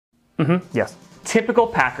Yes. Typical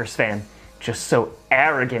Packers fan. Just so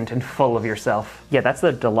arrogant and full of yourself. Yeah, that's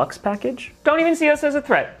the deluxe package? Don't even see us as a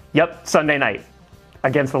threat. Yep, Sunday night.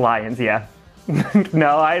 Against the Lions, yeah.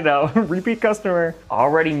 No, I know. Repeat customer.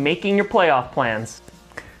 Already making your playoff plans.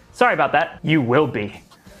 Sorry about that. You will be.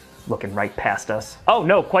 Looking right past us. Oh,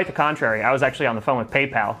 no, quite the contrary. I was actually on the phone with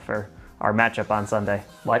PayPal for our matchup on Sunday.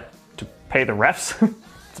 What? To pay the refs?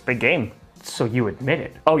 It's a big game. So you admit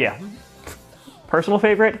it. Oh, yeah. Personal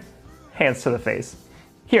favorite? Hands to the face.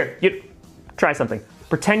 Here, you try something.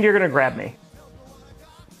 Pretend you're gonna grab me.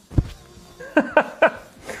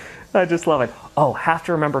 I just love it. Oh, have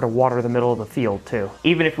to remember to water the middle of the field, too.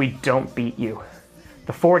 Even if we don't beat you.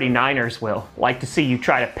 The 49ers will. Like to see you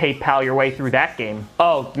try to PayPal your way through that game.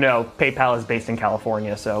 Oh, no, PayPal is based in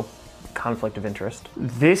California, so conflict of interest.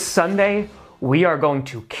 This Sunday, we are going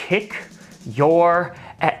to kick your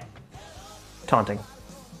Taunting.